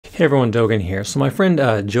Hey everyone, Dogen here. So my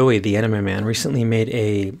friend Joey, the anime man, recently made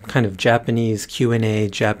a kind of Japanese Q&A,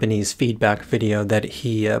 Japanese feedback video that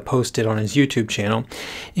he posted on his YouTube channel.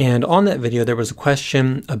 And on that video, there was a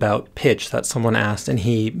question about pitch that someone asked, and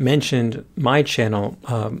he mentioned my channel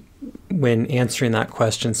when answering that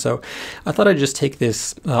question. So I thought I'd just take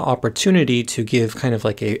this opportunity to give kind of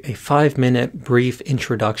like a 5-minute brief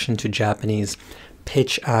introduction to Japanese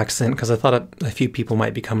pitch accent, because I thought a few people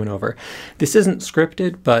might be coming over. This isn't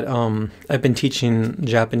scripted, but I've been teaching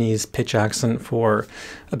Japanese pitch accent for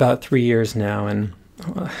about 3 years now, and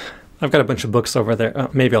I've got a bunch of books over there.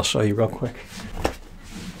 Maybe I'll show you real quick.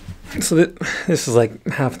 So this is like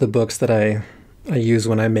half the books that I use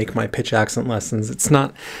when I make my pitch accent lessons.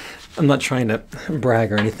 I'm not trying to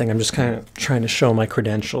brag or anything. I'm just kind of trying to show my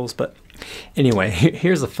credentials, but anyway,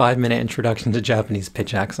 here's a 5-minute introduction to Japanese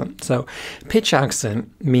pitch accent. So pitch accent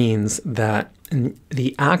means that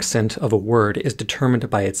the accent of a word is determined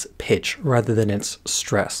by its pitch rather than its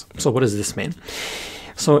stress. So what does this mean?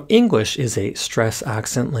 So English is a stress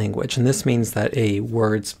accent language, and this means that a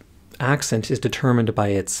word's accent is determined by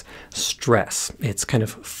its stress, its kind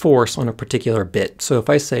of force on a particular bit. So if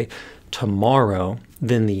I say tomorrow,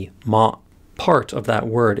 then the ma part of that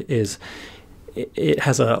word it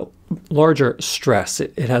has a larger stress.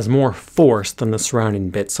 It has more force than the surrounding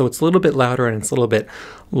bits. So it's a little bit louder and it's a little bit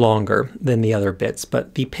longer than the other bits.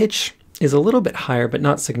 But the pitch is a little bit higher, but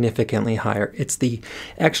not significantly higher. It's the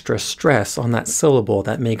extra stress on that syllable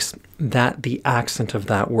that makes that the accent of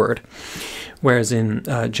that word. Whereas in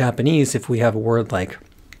Japanese, if we have a word like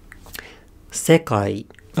sekai,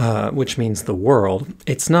 which means the world,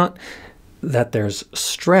 it's not that there's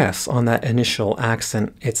stress on that initial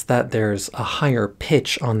accent, it's that there's a higher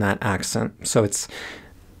pitch on that accent. So it's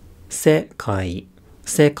sekai,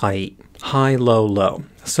 sekai, high, low, low.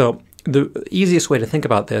 So the easiest way to think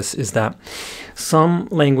about this is that some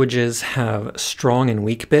languages have strong and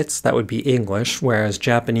weak bits. That would be English, whereas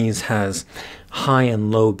Japanese has high and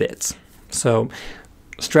low bits. So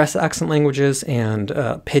stress accent languages and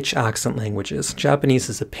pitch accent languages. Japanese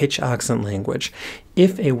is a pitch accent language.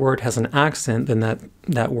 If a word has an accent, then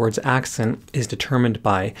that word's accent is determined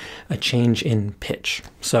by a change in pitch.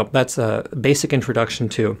 So that's a basic introduction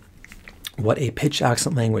to what a pitch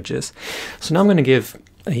accent language is. So now I'm going to give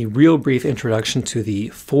a real brief introduction to the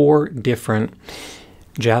 4 different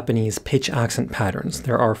Japanese pitch accent patterns.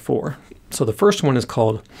 There are 4. So the first one is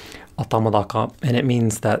called atamadaka, and it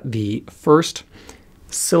means that the first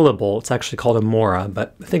syllable, it's actually called a mora,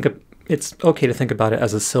 but it's okay to think about it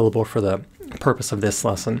as a syllable for the purpose of this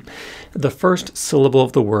lesson. The first syllable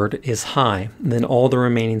of the word is high, and then all the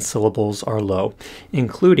remaining syllables are low,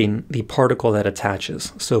 including the particle that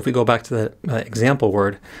attaches. So if we go back to the example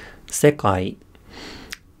word, sekai,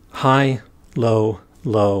 high, low,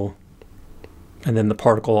 low, and then the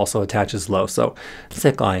particle also attaches low. So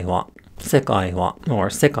sekai wa, or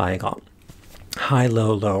sekai ga, high,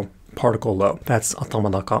 low, low, particle low. That's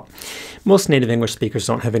atamadaka. Most native English speakers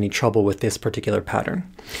don't have any trouble with this particular pattern.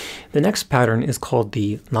 The next pattern is called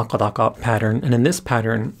the nakadaka pattern, and in this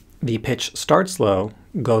pattern, the pitch starts low,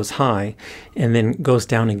 goes high, and then goes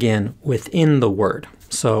down again within the word.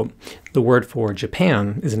 So the word for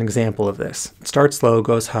Japan is an example of this. It starts low,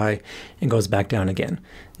 goes high, and goes back down again.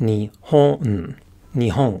 Nihon,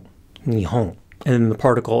 nihon, nihon. And then the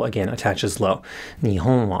particle again attaches low.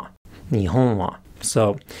 Nihon wa, nihon wa.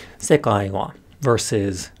 So, sekai wa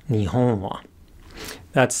versus nihon wa.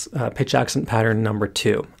 That's pitch accent pattern number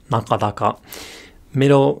 2, nakadaka.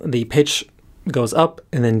 Middle, the pitch goes up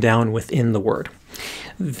and then down within the word.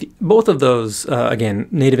 Both of those, again,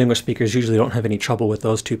 native English speakers usually don't have any trouble with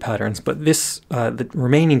those 2 patterns, but the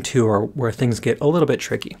remaining 2 are where things get a little bit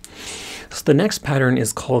tricky. So the next pattern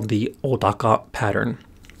is called the odaka pattern.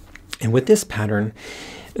 And with this pattern,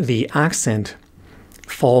 the accent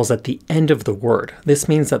falls at the end of the word. This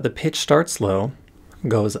means that the pitch starts low,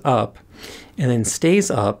 goes up, and then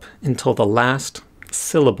stays up until the last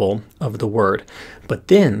syllable of the word. But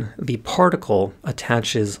then the particle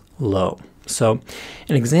attaches low. So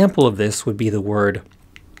an example of this would be the word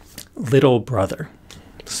little brother.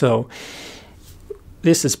 So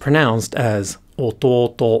this is pronounced as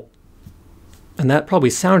ototo. And that probably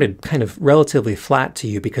sounded kind of relatively flat to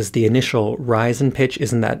you because the initial rise in pitch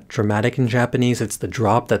isn't that dramatic in Japanese. It's the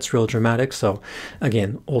drop that's real dramatic. So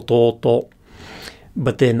again, ototo.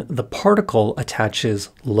 But then the particle attaches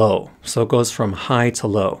low. So it goes from high to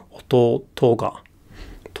low. Ototoga,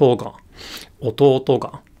 toga,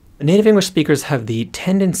 ototoga. Native English speakers have the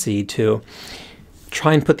tendency to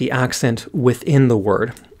try and put the accent within the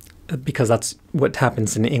word, because that's what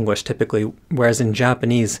happens in English typically, whereas in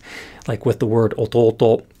Japanese, like with the word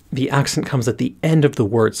ototo, the accent comes at the end of the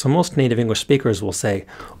word. So most native English speakers will say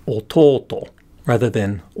ototo rather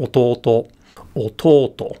than ototo,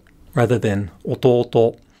 ototo rather than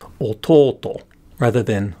ototo, ototo rather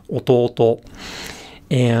than ototo.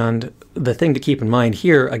 And the thing to keep in mind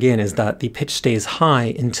here, again, is that the pitch stays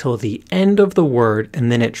high until the end of the word,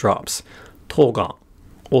 and then it drops. Toga,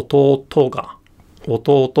 ototoga,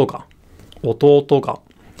 ototoga, ototoga.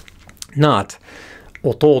 Not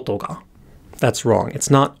ototoga. That's wrong. It's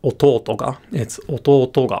not ototoga. It's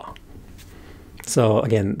ototoga. So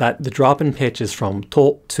again, the drop in pitch is from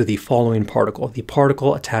to to the following particle. The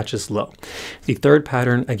particle attaches low. The third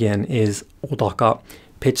pattern, again, is odaka.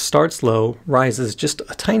 Pitch starts low, rises just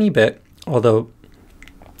a tiny bit, although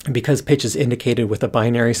because pitch is indicated with a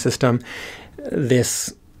binary system,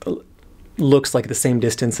 this looks like the same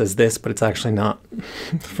distance as this, but it's actually not.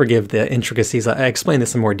 Forgive the intricacies. I explain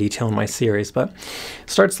this in more detail in my series, but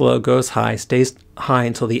starts low, goes high, stays high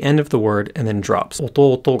until the end of the word, and then drops.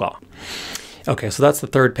 Ototoga. Okay, so that's the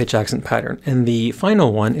third pitch accent pattern. And the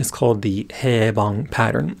final one is called the heibang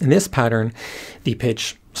pattern. In this pattern, the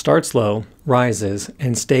pitch starts low, rises,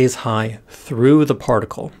 and stays high through the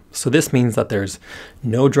particle. So this means that there's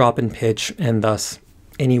no drop in pitch, and thus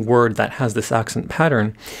any word that has this accent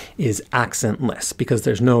pattern is accentless because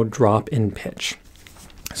there's no drop in pitch.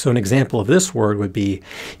 So an example of this word would be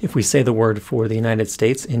if we say the word for the United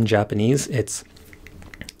States in Japanese, it's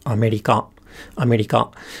America. America.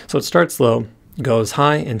 So it starts low, goes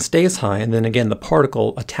high, and stays high, and then again the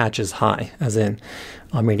particle attaches high, as in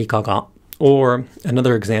America ga. Or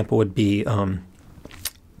another example would be,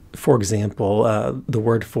 for example, the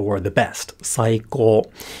word for the best,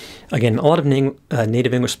 saiko. Again, a lot of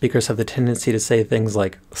native English speakers have the tendency to say things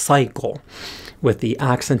like saiko with the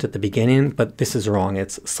accent at the beginning, but this is wrong.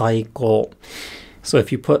 It's saiko. So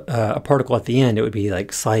if you put a particle at the end, it would be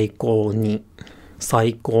like saiko ni.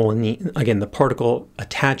 Saiko ni. Again, the particle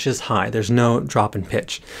attaches high. There's no drop in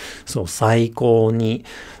pitch. So saiko ni,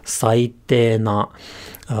 saite na,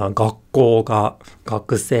 gakko ga,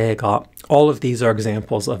 gakusei ga. All of these are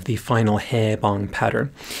examples of the final heibang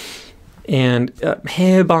pattern. And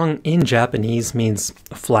heibang in Japanese means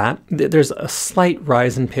flat. There's a slight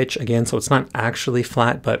rise in pitch again, so it's not actually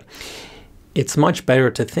flat, but it's much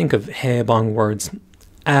better to think of heibang words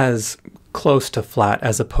as close to flat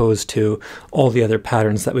as opposed to all the other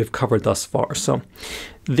patterns that we've covered thus far. So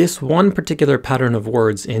this one particular pattern of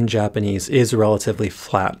words in Japanese is relatively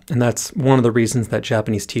flat, and that's one of the reasons that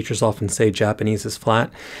Japanese teachers often say Japanese is flat,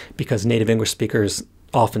 because native English speakers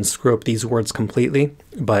often screw up these words completely.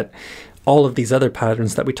 But all of these other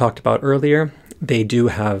patterns that we talked about earlier, they do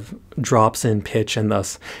have drops in pitch and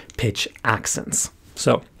thus pitch accents.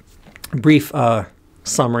 So brief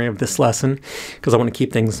summary of this lesson, because I want to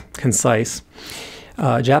keep things concise.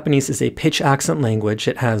 Japanese is a pitch accent language.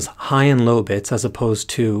 It has high and low bits as opposed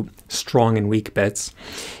to strong and weak bits.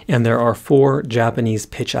 And there are 4 Japanese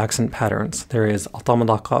pitch accent patterns. There is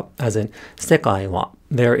atamadaka, as in sekai wa.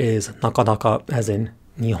 There is nakadaka, as in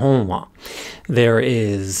Nihon wa. There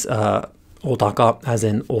is otaka, as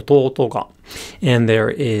in ototo ga. And there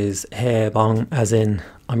is heibang, as in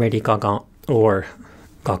America ga, or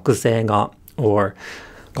gakusei ga, or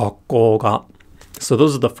gakko ga. So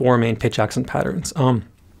those are the 4 main pitch accent patterns.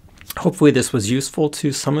 Hopefully this was useful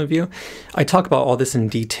to some of you. I talk about all this in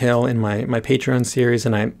detail in my Patreon series,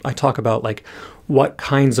 and I talk about like what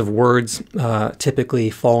kinds of words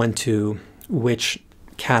typically fall into which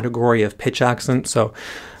category of pitch accent. So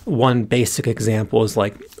one basic example is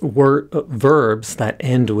like verbs that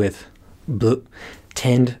end with bu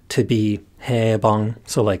tend to be heibang,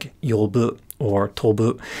 so like yobu or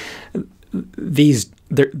tobu. These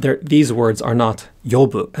words are not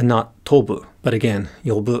yobu and not tobu, but again,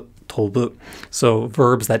 yobu, tobu. So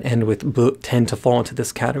verbs that end with bu tend to fall into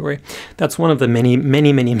this category. That's one of the many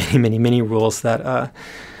rules that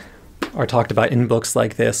are talked about in books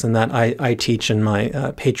like this, and that I teach in my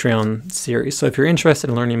Patreon series. So if you're interested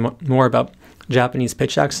in learning more about Japanese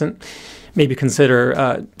pitch accent, maybe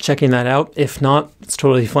consider checking that out. If not, it's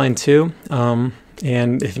totally fine too.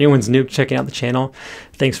 And if anyone's new checking out the channel,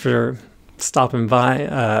 thanks for stopping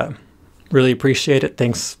by. Really appreciate it.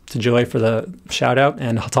 Thanks to Joy for the shout out,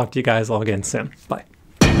 and I'll talk to you guys all again soon. Bye.